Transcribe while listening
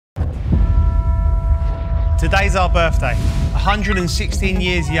Today's our birthday, 116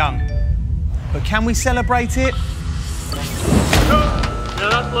 years young. But can we celebrate it?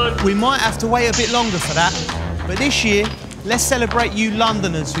 We might have to wait a bit longer for that. But this year, let's celebrate you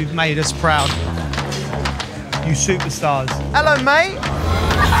Londoners who've made us proud. You superstars. Hello, mate.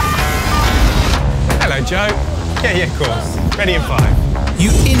 Hello, Joe. Yeah, of course. Ready in 5. You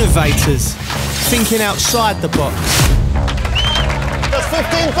innovators, thinking outside the box. That's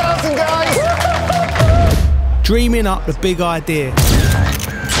 15,000, guys! Dreaming up the big idea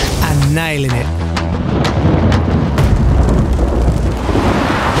and nailing it.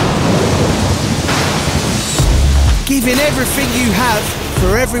 Giving everything you have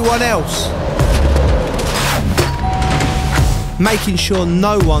for everyone else. Making sure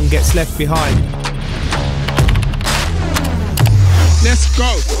no one gets left behind. Let's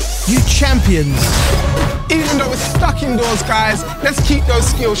go. You champions. Even though we're stuck indoors, guys, let's keep those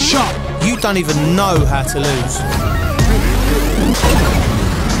skills sharp. You don't even know how to lose.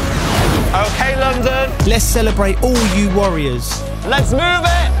 OK, London. Let's celebrate all you warriors. Let's move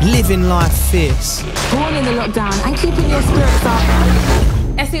it. Living life fierce. Born in the lockdown and keeping your spirits up.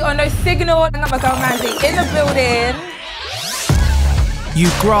 SE signal. And my girl Mandy in the building. You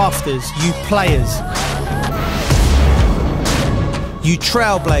grafters, you players. You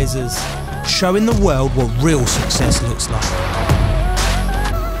trailblazers, showing the world what real success looks like.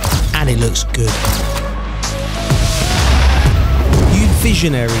 And it looks good. You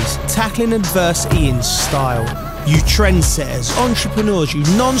visionaries, tackling adversity in style. You trendsetters, entrepreneurs, you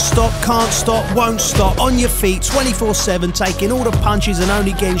non-stop, can't stop, won't stop, on your feet 24/7, taking all the punches and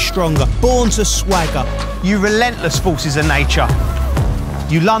only getting stronger, born to swagger. You relentless forces of nature.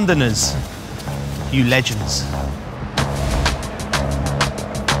 You Londoners, you legends.